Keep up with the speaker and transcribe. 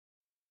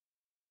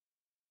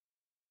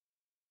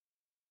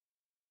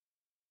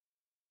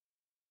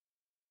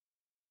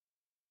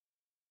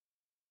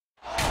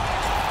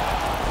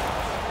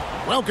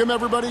Welcome,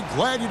 everybody.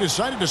 Glad you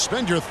decided to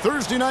spend your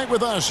Thursday night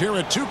with us here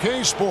at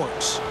 2K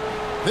Sports.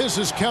 This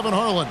is Kevin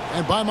Harlan,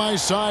 and by my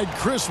side,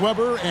 Chris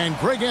Webber and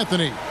Greg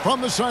Anthony.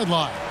 From the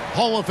sideline,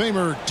 Hall of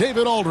Famer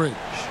David Aldridge.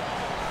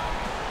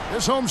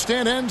 This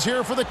homestand ends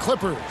here for the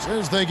Clippers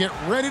as they get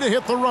ready to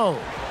hit the road.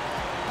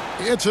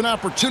 It's an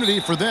opportunity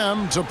for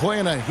them to play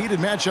in a heated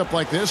matchup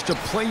like this to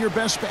play your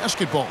best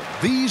basketball.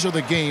 These are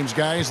the games,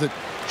 guys, that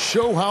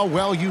show how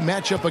well you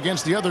match up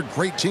against the other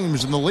great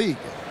teams in the league.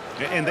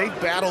 And they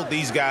battled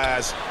these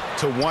guys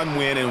to one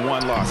win and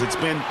one loss. It's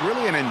been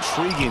really an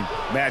intriguing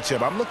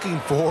matchup. I'm looking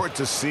forward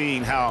to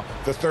seeing how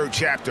the third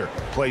chapter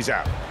plays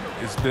out.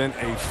 It's been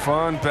a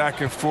fun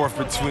back and forth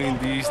between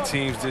these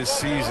teams this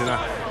season.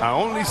 I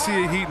only see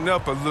it heating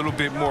up a little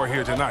bit more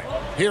here tonight.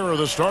 Here are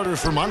the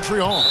starters for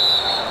Montreal.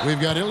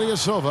 We've got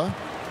Ilyasova,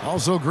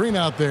 also Green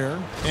out there,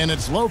 and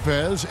it's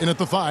Lopez in at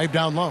the 5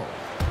 down low.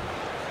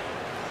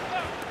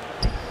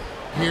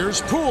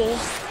 Here's Poole.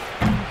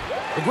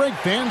 The great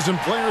fans and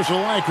players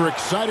alike are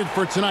excited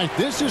for tonight.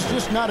 This is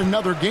just not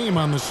another game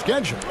on the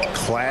schedule.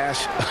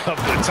 Clash of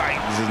the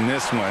Titans in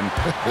this one.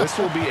 This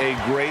will be a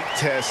great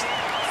test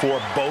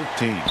for both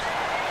teams.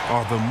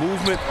 Oh, the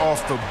movement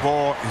off the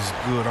ball is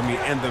good. I mean,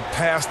 and the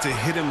pass to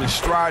hit him in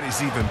stride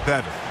is even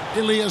better.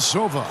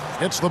 Ilyasova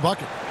hits the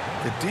bucket.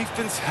 The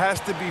defense has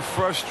to be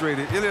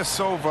frustrated.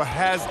 Ilyasova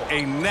has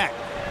a knack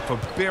for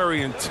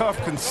burying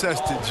tough,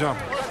 contested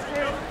jumpers.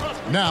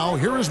 Now,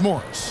 here is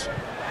Morris.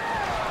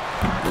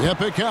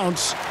 Yep, it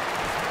counts.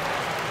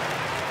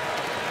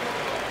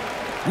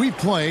 We've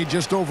played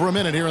just over a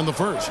minute here in the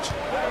first.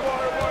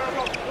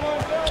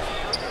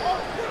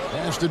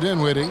 Pass to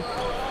Dinwiddie.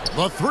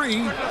 The 3.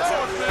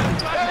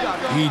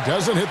 He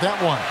doesn't hit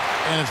that one.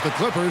 And it's the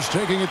Clippers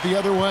taking it the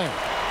other way.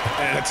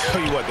 And I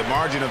tell you what, the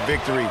margin of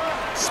victory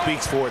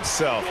speaks for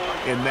itself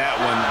in that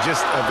one.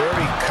 Just a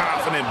very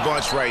confident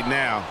bunch right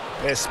now,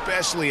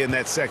 especially in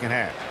that second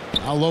half.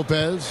 Now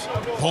Lopez.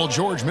 Paul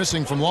George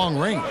missing from long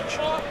range.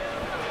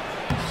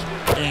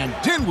 And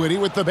Dinwiddie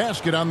with the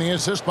basket on the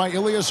assist by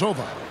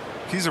Ilyasova.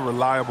 He's a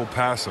reliable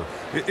passer.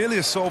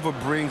 Ilyasova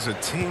brings a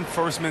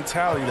team-first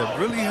mentality that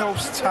really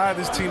helps tie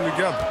this team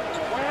together.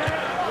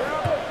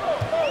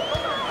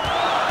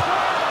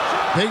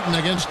 Payton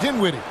against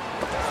Dinwiddie.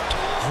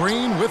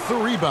 Green with the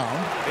rebound.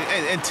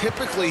 And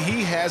typically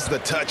he has the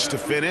touch to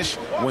finish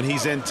when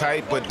he's in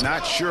tight, but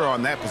not sure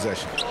on that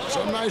possession.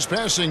 Some nice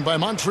passing by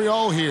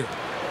Montreal here.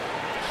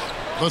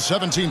 The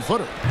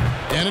 17-footer.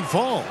 And it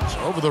falls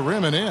over the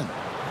rim and in.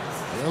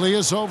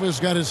 Ilyasova's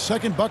got his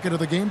second bucket of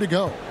the game to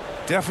go.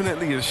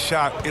 Definitely a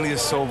shot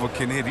Ilyasova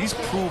can hit. He's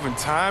proven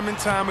time and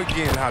time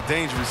again how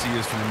dangerous he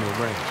is from the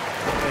mid-range.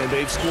 And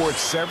they've scored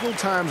several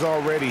times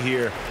already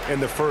here in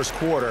the first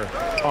quarter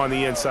on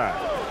the inside.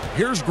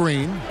 Here's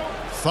Green.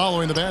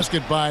 Following the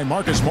basket by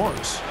Marcus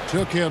Morris.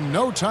 Took him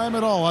no time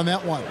at all on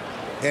that one.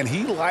 And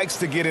he likes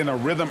to get in a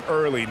rhythm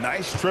early.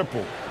 Nice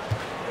triple.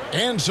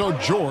 And so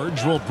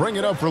George will bring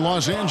it up for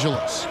Los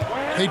Angeles.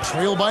 They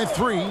trail by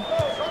 3.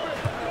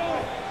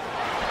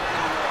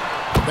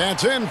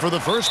 That's in for the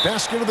first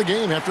basket of the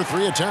game after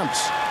 3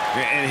 attempts.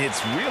 And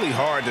it's really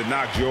hard to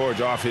knock George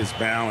off his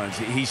balance.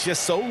 He's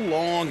just so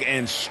long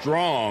and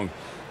strong.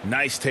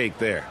 Nice take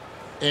there.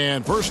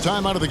 And first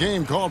time out of the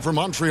game called for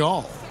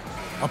Montreal.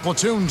 A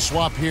platoon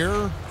swap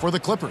here for the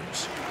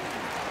Clippers.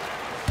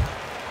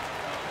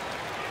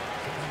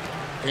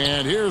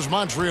 And here's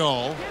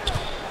Montreal.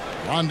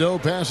 Rondo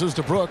passes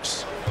to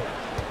Brooks.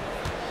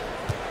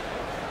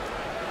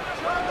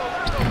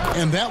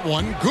 And that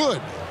one,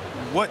 good.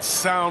 What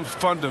sound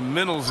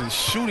fundamentals and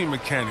shooting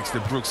mechanics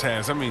that Brooks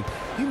has. I mean,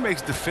 he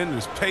makes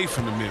defenders pay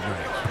from the mid-range.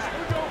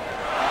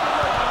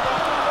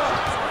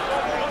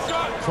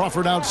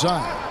 Crawford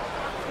outside.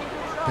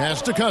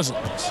 Pass to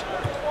Cousins.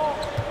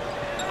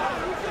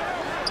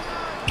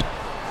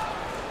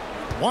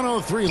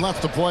 1:03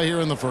 left to play here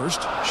in the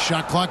first.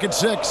 Shot clock at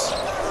 6.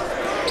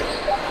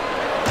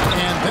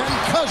 And then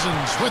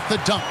Cousins with the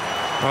dunk.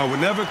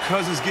 Whenever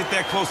Cousins get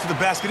that close to the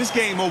basket, it's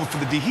game over for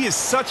the D. He is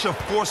such a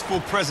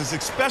forceful presence,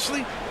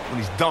 especially when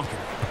he's dunking.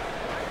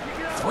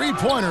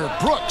 Three-pointer,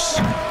 Brooks.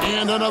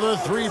 And another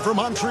 3 for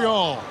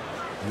Montreal.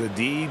 The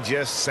D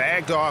just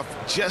sagged off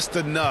just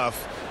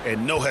enough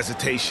and no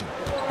hesitation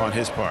on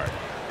his part.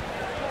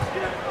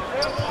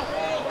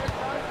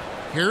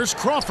 Here's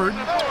Crawford.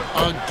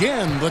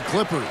 Again, the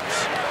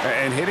Clippers.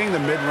 And hitting the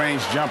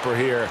mid-range jumper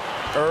here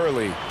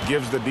early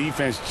gives the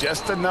defense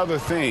just another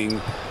thing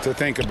to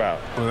think about.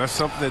 Well, that's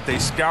something that they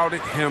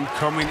scouted him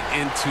coming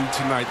into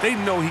tonight. They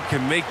know he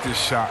can make this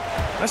shot.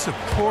 That's a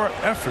poor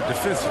effort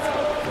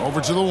defensively. Over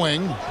to the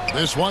wing.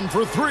 This one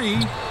for 3.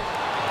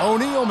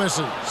 O'Neal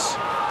misses.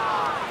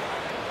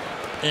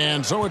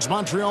 And so it's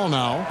Montreal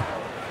now.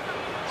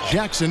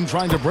 Jackson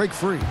trying to break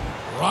free.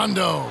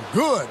 Rondo,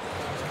 good.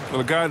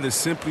 Well, a guy that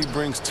simply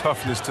brings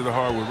toughness to the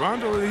hardwood.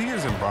 Rondo, he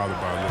isn't bothered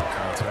by a little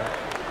contact.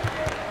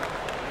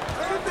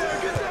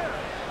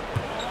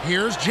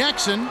 Here's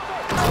Jackson.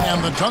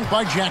 And the dunk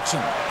by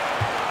Jackson.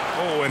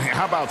 Oh, and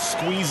how about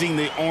squeezing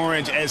the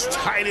orange as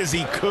tight as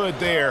he could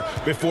there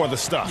before the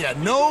stuff? Yeah,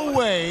 no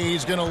way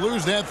he's going to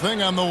lose that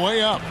thing on the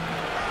way up.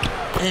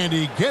 And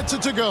he gets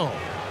it to go.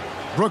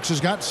 Brooks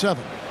has got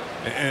 7.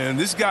 And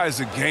this guy is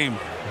a gamer.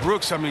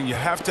 Brooks, I mean, you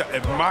have to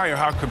admire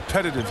how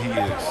competitive he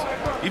is,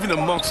 even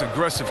amongst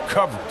aggressive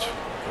coverage.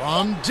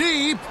 From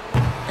deep.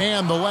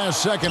 And the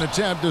last second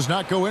attempt does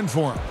not go in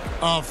for him.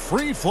 A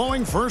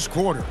free-flowing first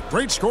quarter.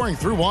 Great scoring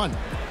through 1.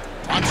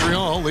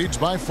 Montreal leads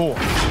by 4.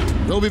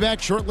 We'll be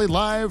back shortly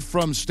live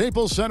from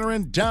Staples Center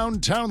in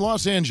downtown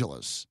Los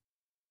Angeles.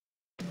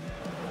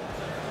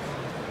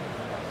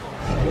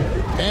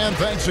 And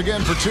thanks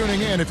again for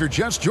tuning in. If you're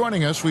just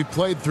joining us, we've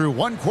played through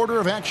 1 quarter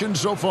of action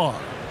so far.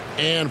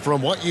 And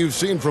from what you've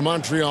seen from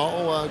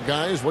Montreal,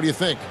 guys, what do you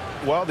think?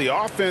 Well, the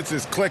offense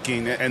is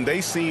clicking, and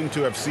they seem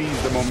to have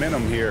seized the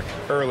momentum here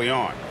early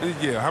on.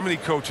 Yeah, how many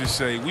coaches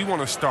say, we want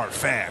to start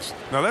fast?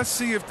 Now, let's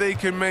see if they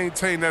can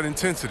maintain that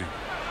intensity.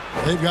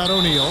 They've got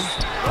O'Neal.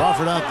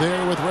 Crawford out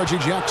there with Reggie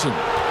Jackson.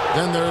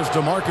 Then there's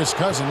DeMarcus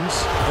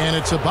Cousins, and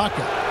it's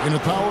Ibaka in the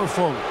power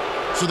forward.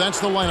 So that's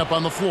the lineup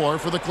on the floor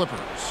for the Clippers.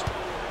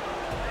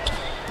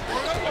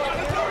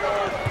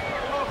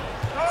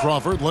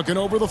 Crawford looking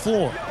over the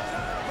floor.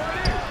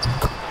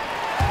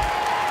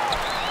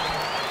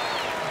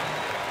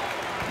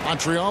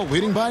 Montreal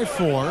leading by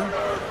 4.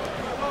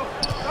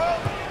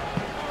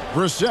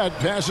 Brissett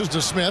passes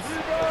to Smith.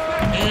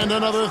 And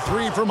another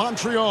 3 for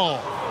Montreal.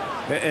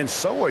 And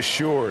so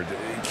assured.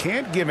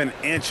 Can't give an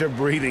inch of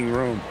breathing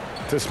room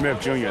to Smith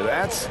Jr.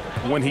 That's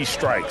when he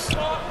strikes.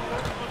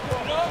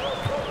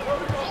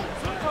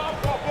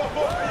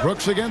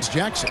 Brooks against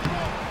Jackson.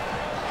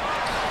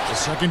 A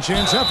second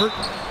chance effort.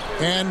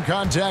 And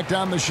contact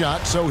on the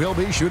shot, so he'll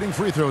be shooting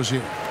free throws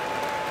here.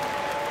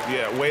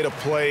 Yeah, way to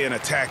play in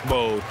attack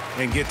mode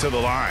and get to the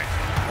line.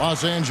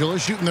 Los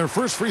Angeles shooting their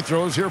first free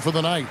throws here for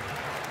the night.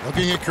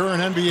 Looking at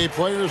current NBA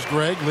players,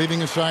 Greg,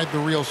 leaving aside the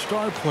real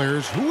star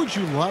players, who would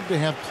you love to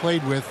have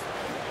played with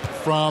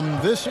from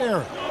this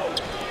era?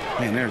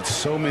 Man, there's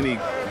so many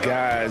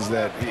guys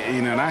that,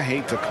 you know, and I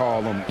hate to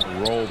call them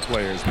role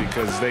players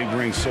because they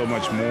bring so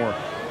much more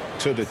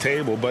to the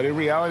table, but in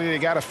reality they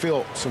got to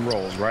fill some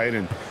roles, right?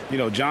 And you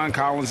know, John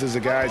Collins is a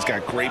guy who's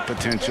got great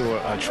potential,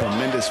 a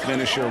tremendous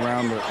finisher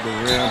around the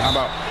rim. How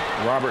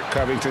about Robert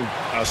Covington,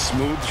 a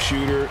smooth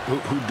shooter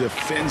who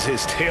defends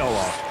his tail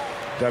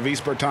off?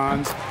 Davis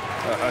Bertans,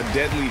 a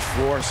deadly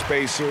floor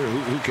spacer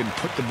who can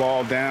put the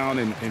ball down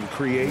and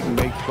create and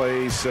make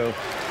plays. So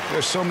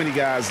there's so many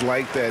guys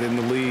like that in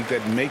the league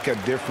that make a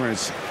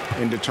difference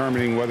in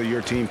determining whether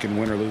your team can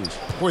win or lose.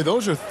 Boy,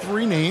 those are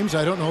 3 names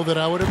I don't know that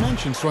I would have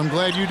mentioned, so I'm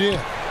glad you did.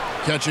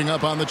 Catching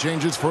up on the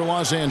changes for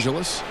Los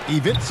Angeles,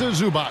 Ivica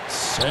Zubac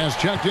has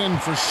checked in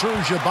for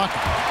Serge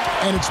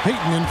Ibaka, and it's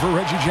Payton in for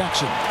Reggie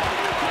Jackson.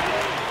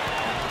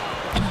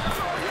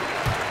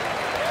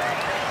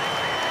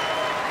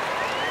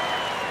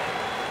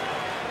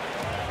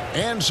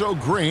 And so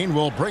Green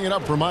will bring it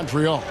up for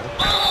Montreal.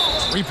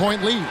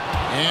 3-point lead,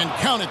 and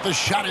count it, the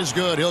shot is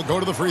good. He'll go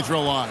to the free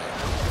throw line.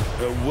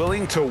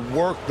 Willing to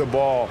work the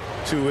ball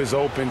to his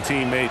open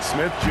teammate,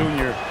 Smith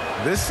Jr.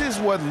 This is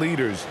what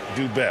leaders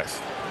do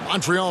best.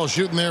 Montreal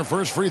shooting their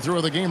first free throw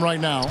of the game right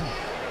now.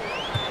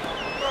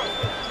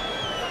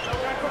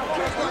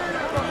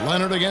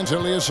 Leonard against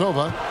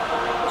Ilyasova.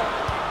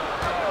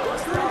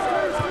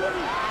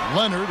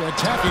 Leonard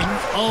attacking.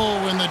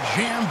 Oh, and the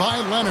jam by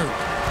Leonard.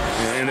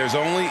 And there's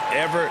only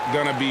ever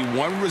going to be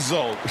one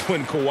result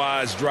when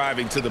Kawhi's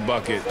driving to the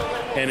bucket,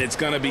 and it's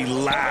going to be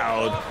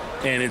loud,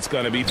 and it's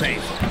going to be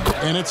painful.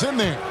 And it's in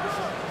there.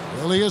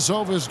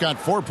 Ilyasova's got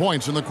 4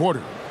 points in the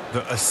quarter.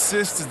 The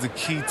assist is the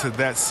key to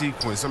that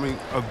sequence. I mean,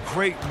 a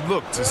great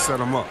look to set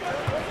him up.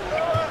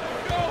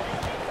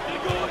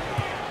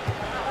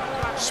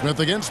 Smith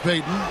against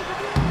Payton.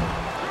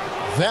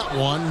 That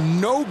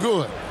one, no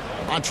good.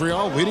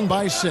 Montreal leading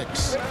by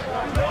 6.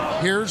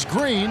 Here's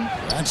Green.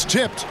 That's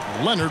tipped.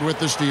 Leonard with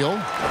the steal.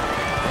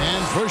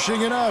 And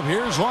pushing it up.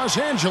 Here's Los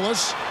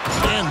Angeles.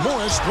 And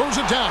Morris throws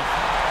it down.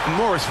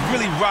 Morris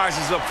really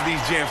rises up for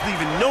these jams,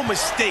 leaving no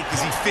mistake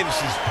as he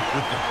finishes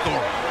with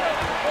authority.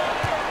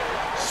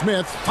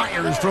 Smith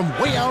fires from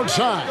way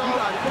outside.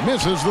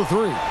 Misses the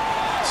 3.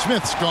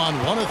 Smith's gone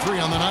 1 of 3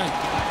 on the night.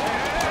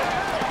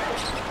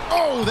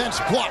 Oh, that's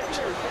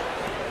blocked.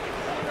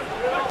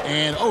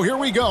 And, oh, here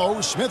we go.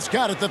 Smith's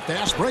got it, the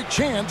fast break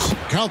chance.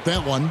 Count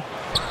that one.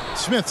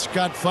 Smith's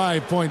got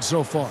 5 points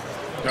so far.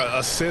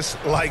 Assists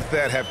like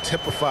that have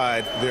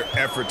typified their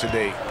effort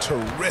today.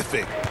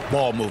 Terrific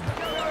ball movement.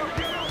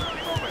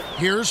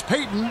 Here's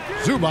Payton.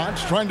 Zubac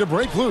trying to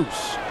break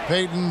loose.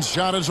 Payton's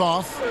shot is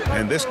off.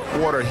 And this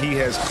quarter, he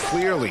has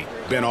clearly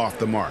been off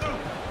the mark.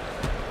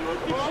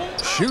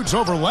 Shoots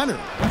over Leonard.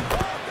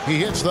 He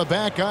hits the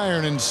back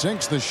iron and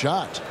sinks the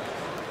shot.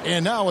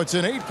 And now it's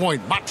an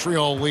 8-point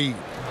Montreal lead.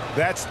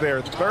 That's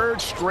their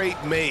 3rd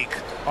straight make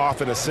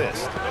off an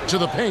assist. To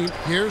the paint,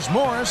 here's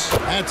Morris.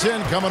 That's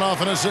in, coming off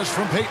an assist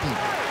from Payton.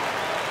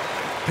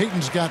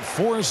 Payton's got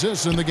 4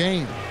 assists in the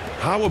game.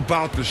 How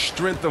about the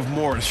strength of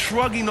Morris,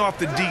 shrugging off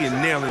the D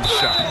and nailing the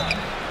shot?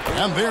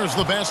 And there's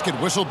the basket.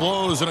 Whistle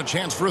blows and a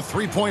chance for a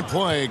 3-point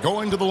play.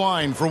 Going to the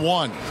line for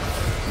 1.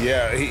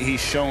 Yeah, he's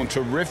shown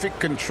terrific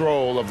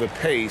control of the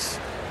pace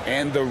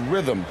and the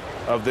rhythm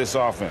of this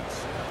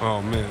offense.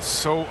 Oh, man,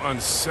 so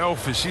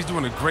unselfish. He's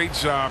doing a great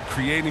job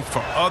creating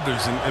for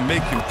others and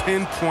making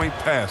pinpoint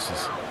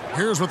passes.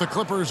 Here's what the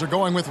Clippers are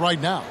going with right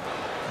now.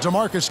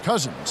 DeMarcus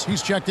Cousins,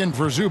 he's checked in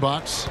for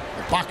Zubats.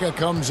 Ibaka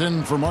comes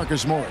in for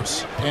Marcus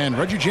Morris. And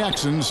Reggie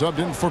Jackson subbed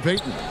in for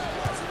Payton.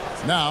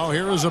 Now,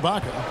 here is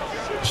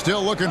Ibaka.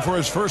 Still looking for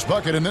his first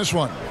bucket in this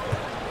one.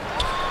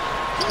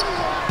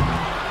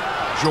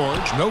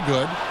 George, no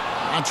good.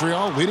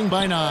 Montreal leading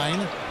by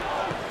 9.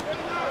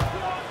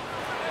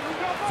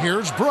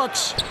 Here's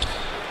Brooks.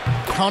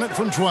 Count it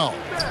from 12.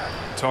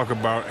 Talk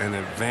about an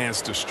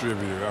advanced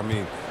distributor. I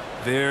mean,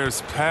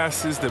 there's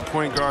passes that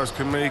point guards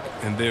can make,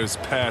 and there's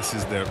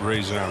passes that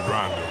Rajon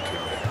Rondo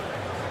can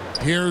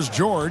make. Here's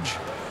George.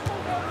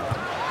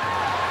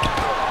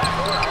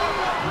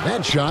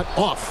 That shot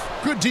off.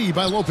 Good D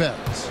by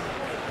Lopez.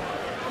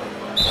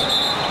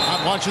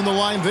 Not watching the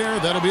line there.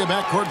 That'll be a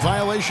backcourt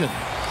violation.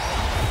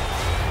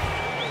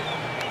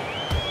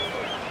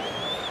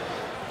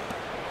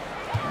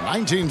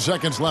 "19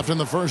 seconds left in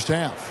the first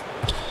half.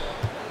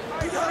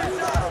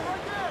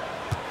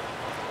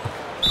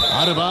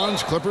 Out of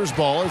bounds, Clippers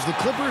ball as the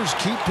Clippers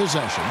keep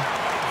possession.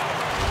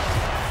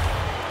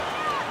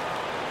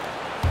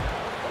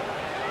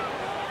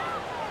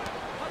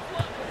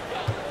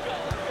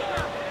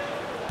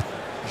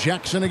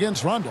 Jackson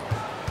against Rondo.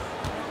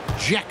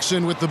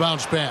 Jackson with the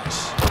bounce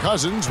pass.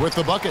 Cousins with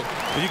the bucket.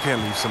 You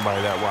can't leave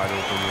somebody that wide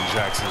open when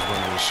Jackson's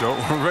running the show.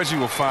 Reggie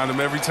will find him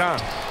every time.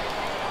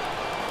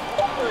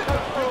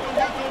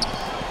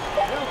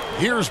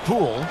 Here's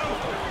Poole.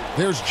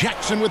 There's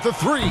Jackson with the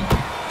 3.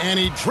 And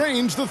he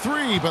drains the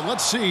 3, but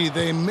let's see.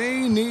 They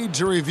may need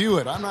to review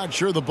it. I'm not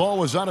sure the ball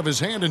was out of his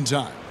hand in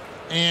time.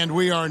 And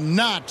we are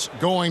not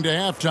going to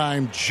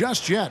halftime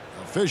just yet.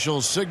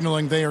 Officials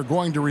signaling they are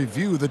going to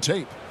review the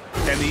tape.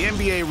 And the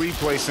NBA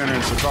Replay Center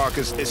in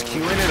Secaucus is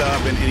queuing it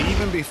up, and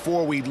even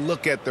before we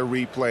look at the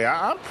replay,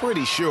 I'm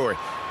pretty sure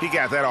he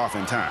got that off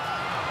in time.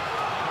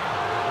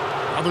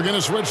 Now they're going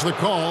to switch the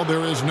call.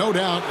 There is no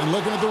doubt in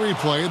looking at the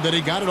replay that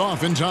he got it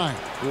off in time.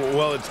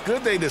 Well, it's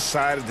good they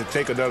decided to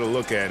take another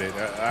look at it.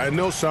 I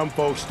know some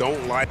folks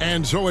don't like.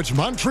 And so it's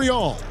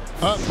Montreal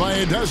up by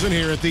a dozen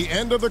here at the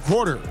end of the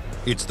quarter.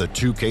 It's the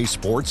 2K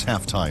Sports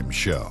Halftime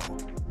Show.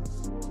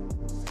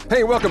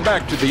 Hey, welcome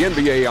back to the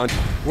NBA on,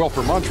 well,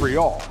 for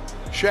Montreal.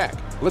 Shaq,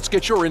 let's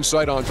get your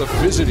insight on the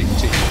visiting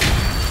team.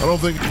 I don't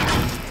think.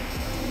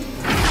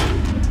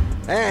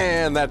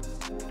 And that.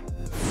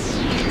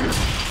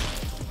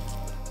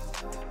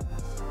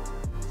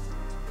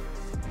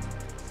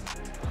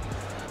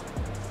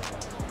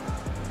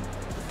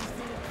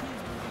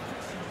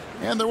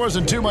 And there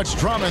wasn't too much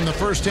drama in the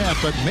first half,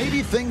 but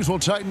maybe things will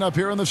tighten up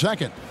here in the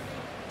second.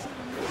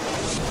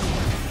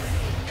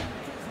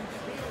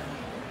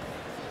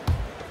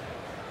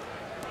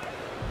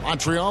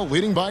 Montreal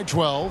leading by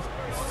 12.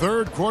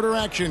 Third quarter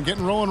action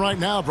getting rolling right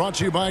now. Brought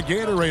to you by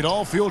Gatorade.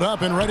 All fueled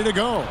up and ready to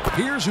go.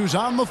 Here's who's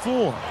on the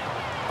floor.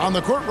 On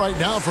the court right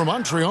now for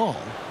Montreal,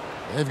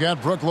 they've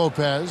got Brook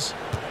Lopez,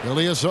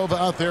 Ilyasova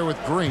out there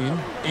with Green,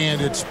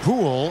 and it's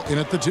Poole in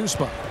at the 2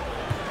 spot.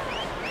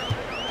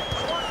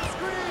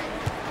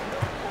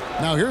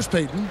 Now here's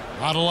Payton.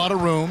 Not a lot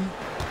of room.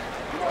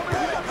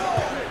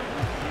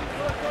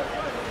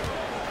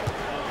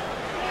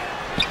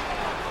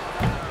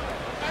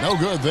 No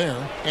good there.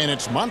 And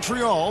it's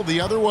Montreal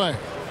the other way.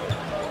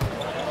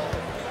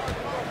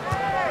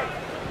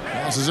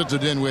 Passes it to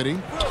Dinwiddie.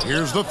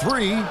 Here's the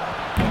 3.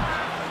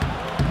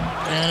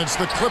 And it's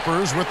the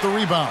Clippers with the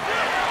rebound.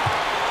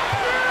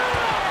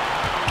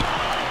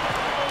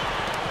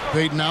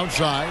 Payton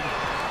outside.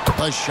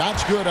 The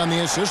shot's good on the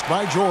assist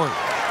by George.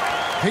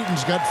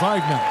 Payton's got 5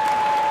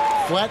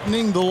 now.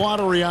 Flattening the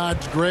lottery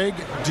odds, Greg.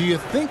 Do you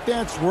think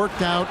that's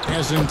worked out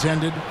as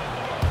intended?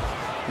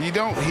 You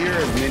don't hear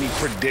as many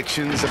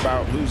predictions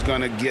about who's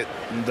going to get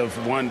the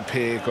 1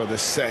 pick or the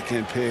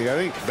 2nd pick. I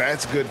think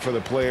that's good for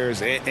the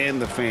players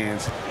and the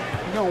fans.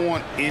 You don't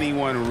want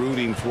anyone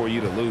rooting for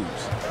you to lose.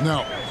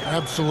 No,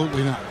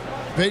 absolutely not.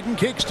 Payton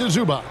kicks to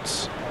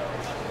Zubats.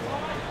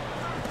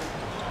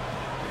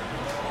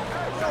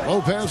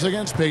 Lopez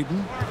against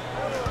Payton.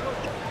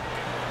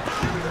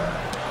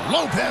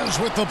 Lopez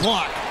with the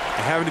block.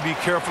 And having to be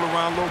careful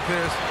around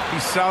Lopez,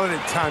 he's solid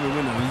at timing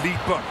when to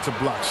leap up to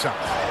block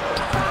shots.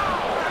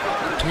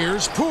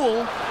 Here's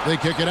Poole. They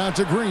kick it out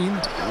to Green.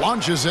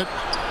 Launches it.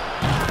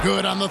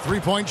 Good on the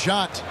 3-point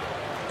shot.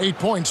 8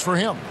 points for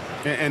him.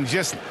 And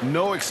just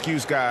no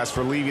excuse, guys,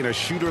 for leaving a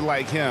shooter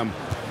like him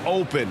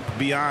open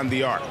beyond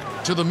the arc.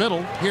 To the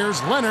middle.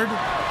 Here's Leonard.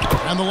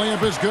 And the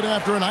layup is good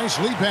after a nice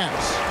lead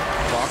pass.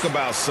 Talk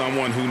about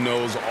someone who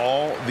knows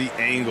all the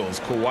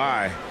angles.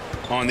 Kawhi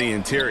on the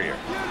interior.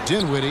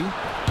 Dinwiddie.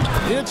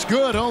 It's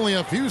good. Only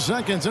a few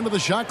seconds into the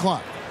shot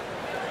clock.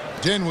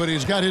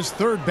 Dinwiddie's got his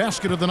 3rd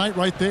basket of the night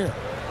right there.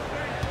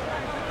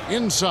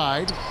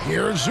 Inside,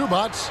 here's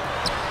Zubats.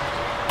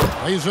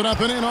 Lays it up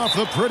and in off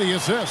the pretty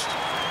assist.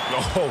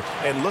 Oh,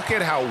 and look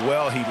at how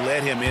well he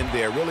led him in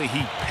there. Really,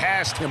 he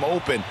passed him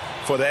open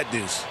for that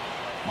deuce.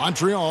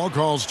 Montreal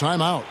calls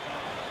timeout.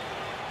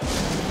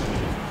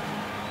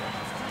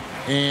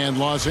 And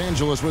Los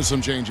Angeles with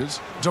some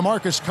changes.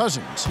 DeMarcus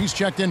Cousins, he's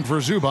checked in for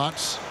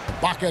Zubats.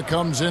 Baca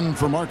comes in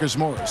for Marcus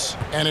Morris.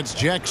 And it's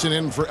Jackson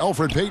in for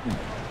Elfrid Payton.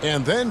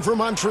 And then for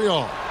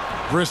Montreal,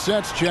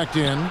 Brissett's checked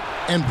in,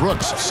 and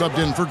Brooks subbed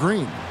in for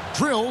Green.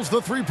 Drills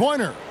the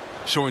three-pointer.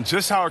 Showing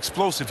just how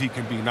explosive he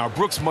can be. Now,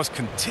 Brooks must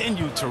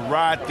continue to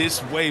ride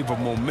this wave of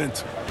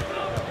momentum.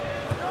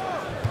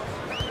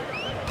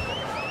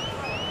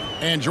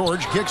 And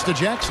George kicks to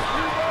Jackson.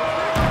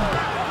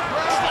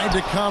 Tried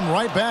to come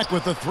right back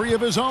with the three of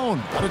his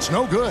own, but it's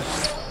no good.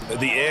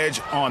 The edge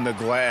on the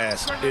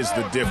glass is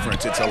the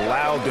difference. It's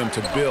allowed them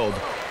to build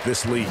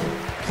this lead.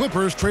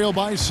 Clippers trail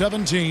by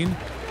 17.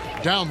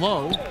 Down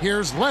low,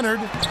 here's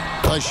Leonard.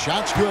 The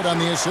shot's good on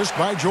the assist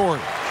by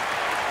George.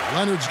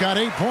 Leonard's got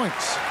 8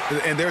 points.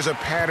 And there's a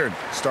pattern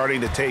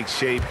starting to take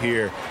shape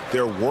here.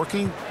 They're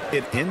working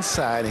it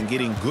inside and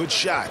getting good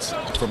shots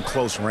from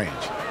close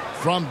range.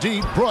 From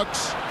deep,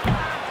 Brooks.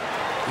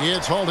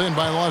 It's hauled in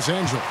by Los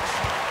Angeles.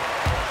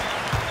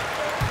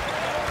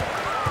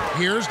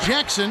 Here's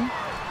Jackson.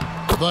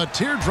 The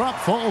teardrop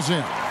falls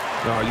in.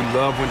 Oh, you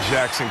love when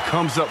Jackson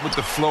comes up with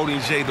the floating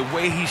J. The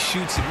way he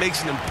shoots, it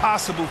makes it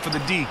impossible for the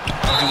D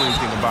to do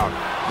anything about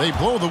it. They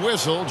blow the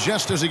whistle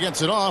just as he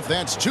gets it off.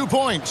 That's 2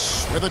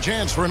 points with a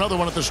chance for another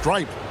one at the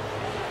stripe.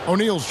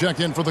 O'Neal's checked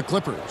in for the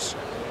Clippers.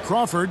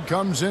 Crawford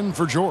comes in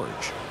for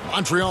George.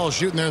 Montreal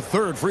shooting their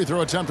third free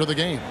throw attempt of the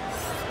game.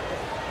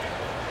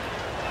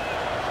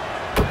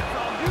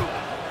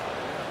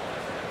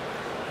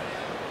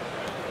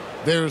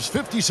 There's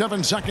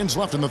 57 seconds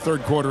left in the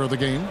third quarter of the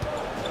game.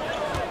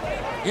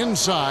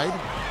 Inside,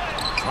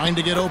 trying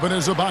to get open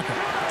is Ibaka.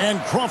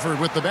 And Crawford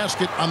with the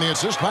basket on the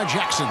assist by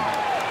Jackson.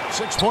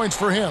 6 points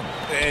for him.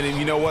 And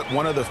you know what?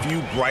 One of the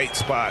few bright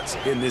spots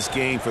in this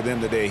game for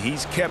them today.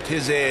 He's kept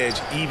his edge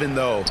even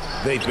though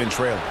they've been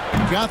trailing.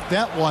 Got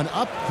that one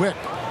up quick.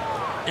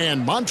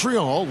 And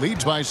Montreal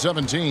leads by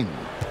 17.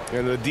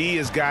 And the D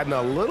has gotten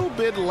a little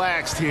bit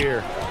laxed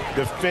here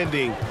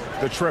defending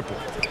the triple.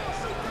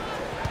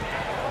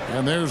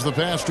 And there's the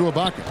pass to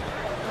Ibaka.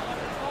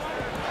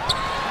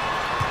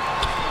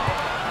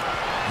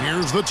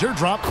 Here's the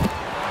teardrop.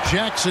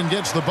 Jackson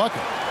gets the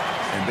bucket.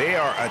 And they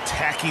are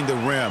attacking the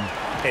rim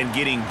and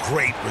getting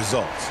great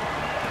results.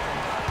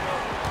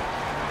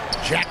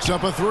 Jacks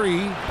up a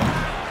three.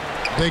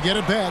 They get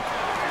it back.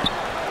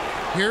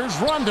 Here's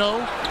Rondo.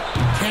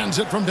 Cans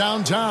it from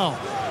downtown.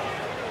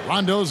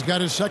 Rondo's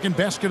got his second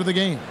basket of the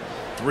game.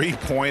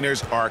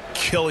 Three-pointers are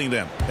killing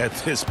them at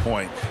this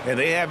point, and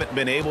they haven't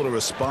been able to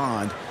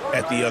respond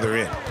at the other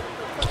end.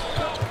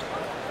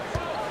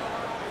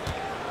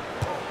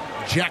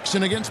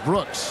 Jackson against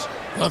Brooks.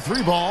 A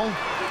three ball.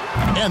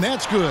 And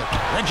that's good.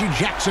 Reggie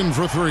Jackson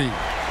for three.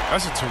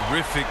 That's a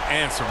terrific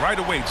answer. Right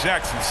away,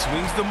 Jackson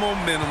swings the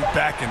momentum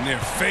back in their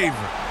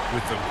favor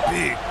with a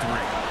big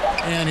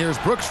three. And here's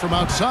Brooks from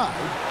outside.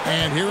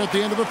 And here at the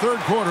end of the third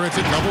quarter, it's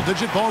a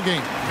double-digit ball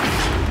game.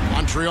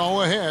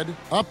 Montreal ahead,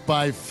 up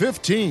by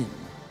 15.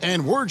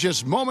 And we're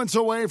just moments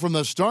away from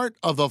the start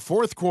of the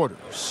fourth quarter.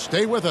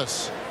 Stay with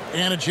us.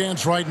 And a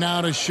chance right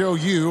now to show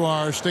you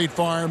our State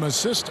Farm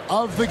assist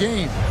of the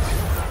game.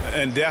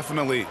 And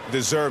definitely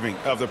deserving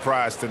of the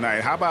prize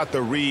tonight. How about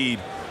the read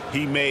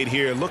he made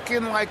here?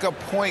 Looking like a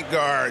point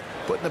guard,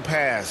 putting the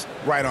pass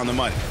right on the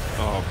money.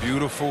 Oh,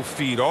 beautiful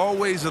feed.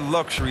 Always a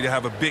luxury to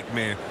have a big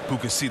man who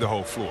can see the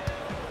whole floor.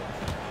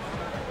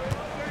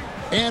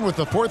 And with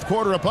the fourth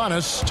quarter upon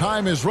us,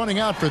 time is running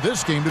out for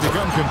this game to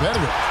become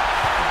competitive.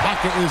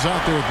 Baca is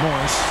out there with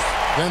Morris.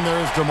 Then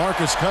there's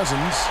DeMarcus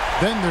Cousins.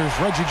 Then there's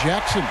Reggie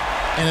Jackson.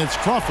 And it's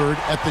Crawford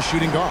at the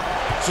shooting guard.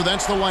 So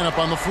that's the lineup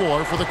on the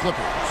floor for the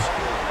Clippers.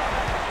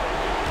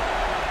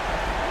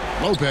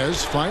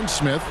 Lopez finds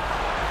Smith.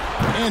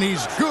 And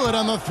he's good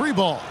on the three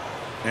ball.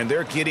 And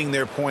they're getting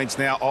their points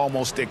now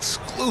almost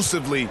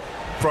exclusively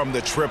from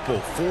the triple.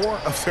 4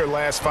 of their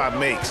last 5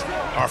 makes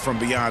are from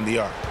beyond the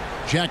arc.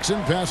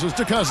 Jackson passes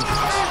to Cousins.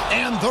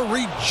 And the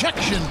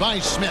rejection by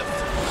Smith.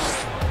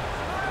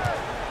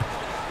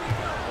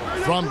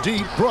 From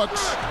deep,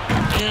 Brooks.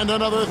 And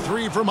another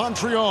three for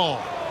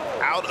Montreal.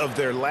 Out of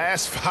their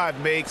last 5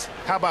 makes,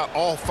 how about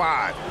all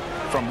 5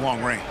 from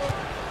long range?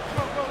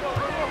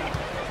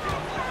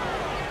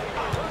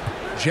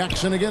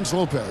 Jackson against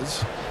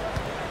Lopez.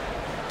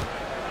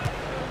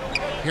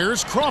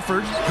 Here's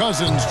Crawford.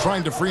 Cousins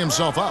trying to free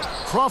himself up.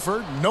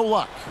 Crawford, no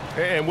luck.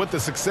 And with the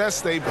success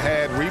they've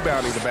had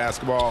rebounding the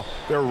basketball,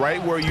 they're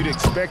right where you'd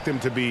expect them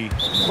to be,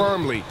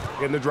 firmly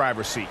in the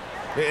driver's seat.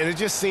 And it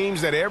just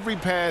seems that every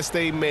pass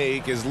they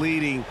make is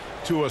leading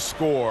to a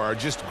score.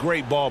 Just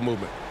great ball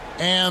movement.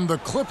 And the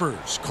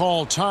Clippers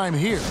call time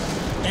here.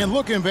 And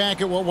looking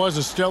back at what was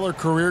a stellar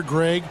career,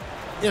 Greg,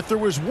 if there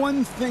was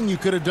one thing you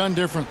could have done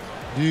differently,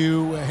 do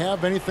you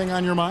have anything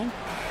on your mind?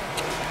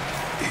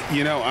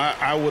 You know,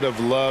 I would have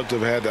loved to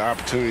have had the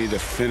opportunity to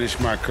finish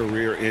my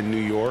career in New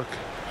York.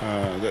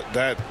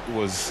 That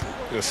was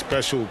a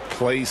special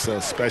place, a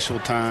special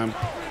time.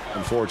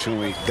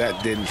 Unfortunately,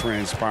 that didn't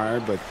transpire,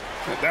 but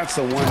that's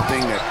the one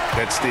thing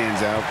that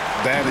stands out.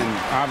 That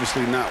and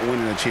obviously not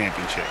winning a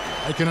championship.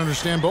 I can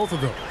understand both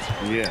of those.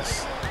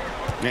 Yes.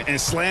 And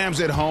slams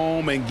it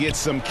home and gets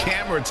some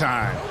camera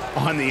time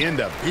on the end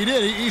of it. He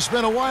did. He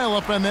spent a while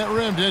up on that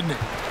rim, didn't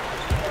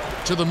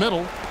he? To the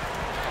middle.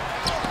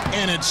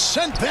 And it's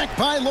sent back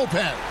by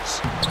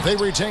Lopez. They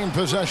retain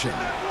possession.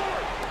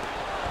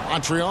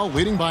 Montreal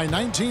leading by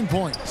 19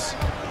 points.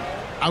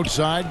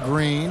 Outside,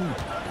 Green.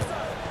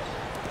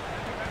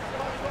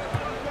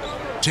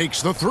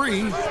 Takes the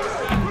three.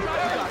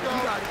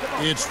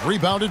 It's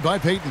rebounded by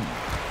Payton.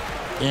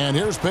 And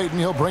here's Payton.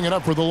 He'll bring it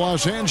up for the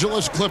Los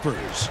Angeles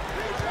Clippers.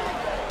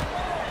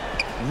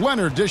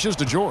 Leonard dishes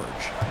to George.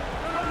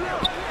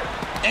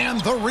 And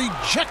the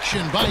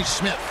rejection by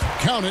Smith.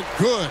 Count it,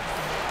 good.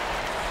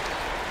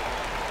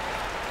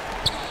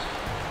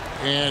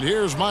 And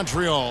here's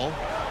Montreal.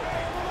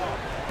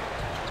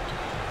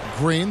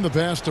 Green, the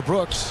pass to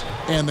Brooks.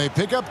 And they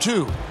pick up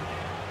 2.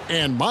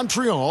 And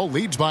Montreal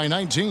leads by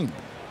 19.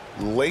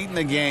 Late in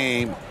the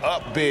game,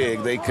 up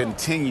big, they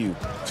continue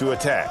to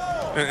attack.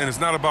 And it's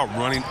not about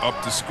running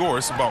up the score.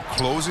 It's about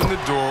closing the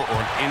door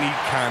on any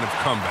kind of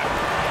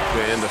comeback.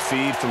 And the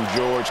feed from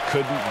George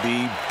couldn't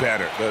be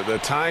better. The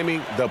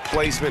timing, the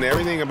placement,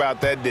 everything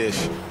about that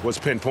dish was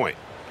pinpoint.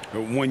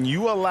 When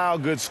you allow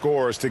good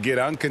scorers to get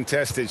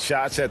uncontested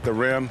shots at the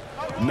rim,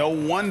 no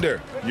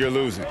wonder you're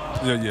losing.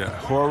 Yeah,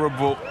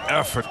 horrible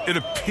effort. It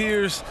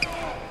appears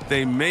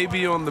they may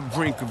be on the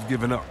brink of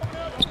giving up.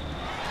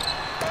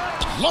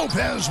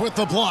 Lopez with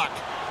the block.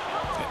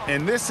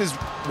 And this is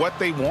what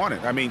they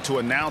wanted. I mean, to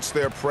announce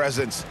their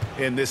presence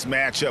in this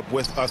matchup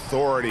with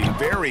authority,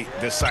 very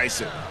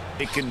decisive.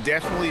 It can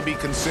definitely be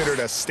considered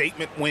a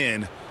statement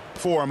win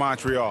for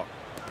Montreal.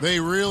 They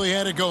really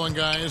had it going,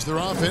 guys. Their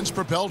offense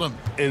propelled them.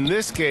 In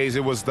this case,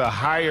 it was the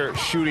higher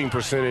shooting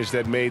percentage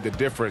that made the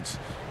difference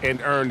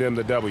and earned them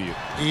the W.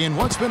 In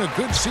what's been a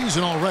good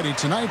season already,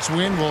 tonight's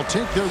win will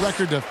take their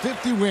record to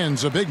 50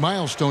 wins, a big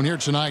milestone here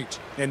tonight.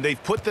 And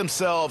they've put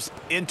themselves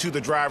into the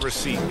driver's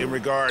seat in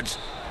regards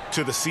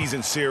to the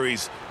season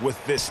series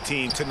with this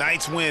team.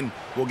 Tonight's win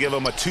will give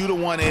them a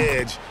 2-1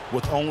 edge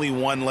with only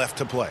 1 left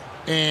to play.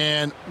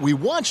 And we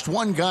watched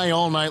one guy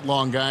all night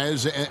long,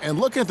 guys, and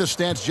looking at the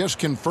stats just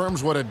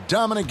confirms what a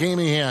dominant game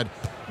he had.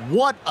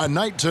 What a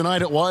night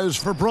tonight it was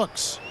for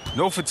Brooks.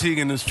 No fatigue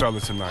in this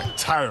fella tonight.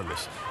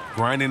 Tireless,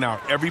 grinding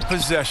out every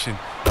possession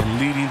and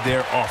leading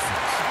their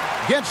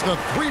offense. Gets the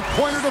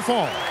three-pointer to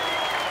fall.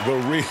 The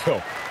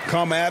real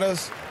come at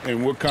us,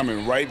 and we're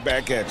coming right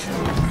back at you.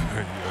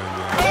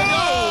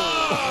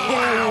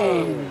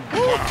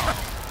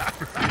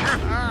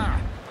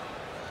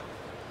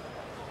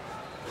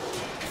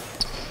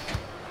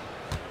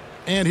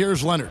 And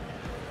here's Leonard.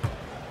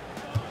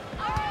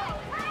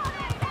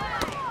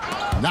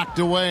 Knocked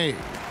away.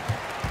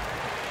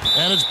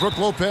 And it's Brook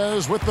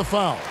Lopez with the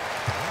foul.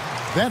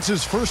 That's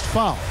his first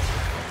foul.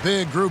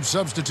 Big group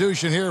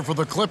substitution here for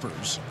the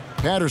Clippers.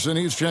 Patterson,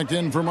 he's checked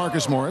in for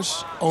Marcus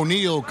Morris.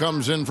 O'Neal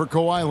comes in for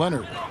Kawhi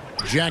Leonard.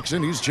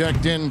 Jackson, he's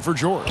checked in for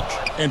George.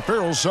 And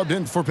Farrell subbed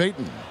in for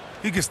Payton.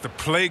 He gets the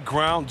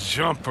playground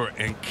jumper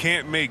and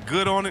can't make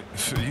good on it.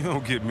 You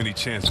don't get many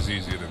chances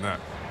easier than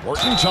that.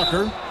 Horton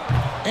Tucker.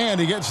 And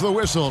he gets the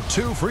whistle.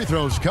 2 free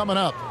throws coming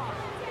up.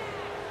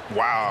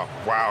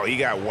 Wow, he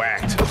got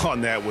whacked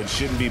on that one.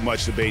 Shouldn't be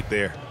much debate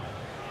there.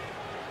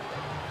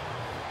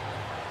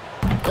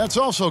 That's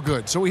also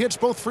good. So he hits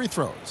both free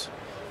throws.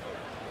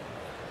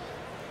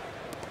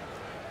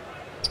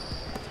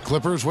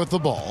 Clippers with the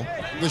ball.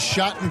 The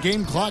shot and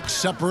game clock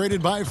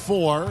separated by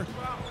 4.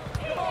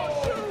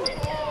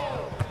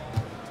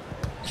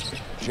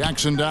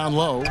 Jackson down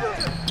low.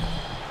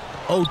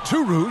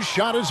 Oturu's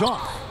shot is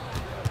off.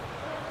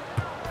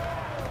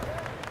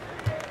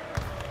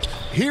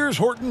 Here's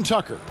Horton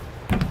Tucker.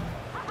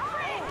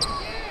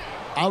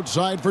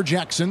 Outside for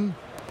Jackson.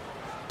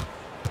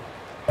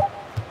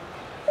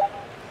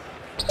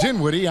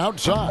 Dinwiddie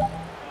outside.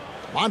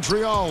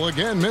 Montreal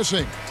again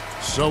missing.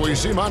 So we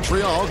see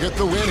Montreal get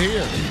the win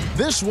here.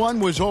 This one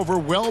was over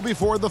well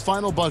before the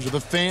final buzzer. The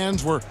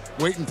fans were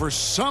waiting for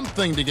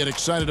something to get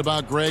excited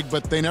about, Greg,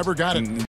 but they never got it.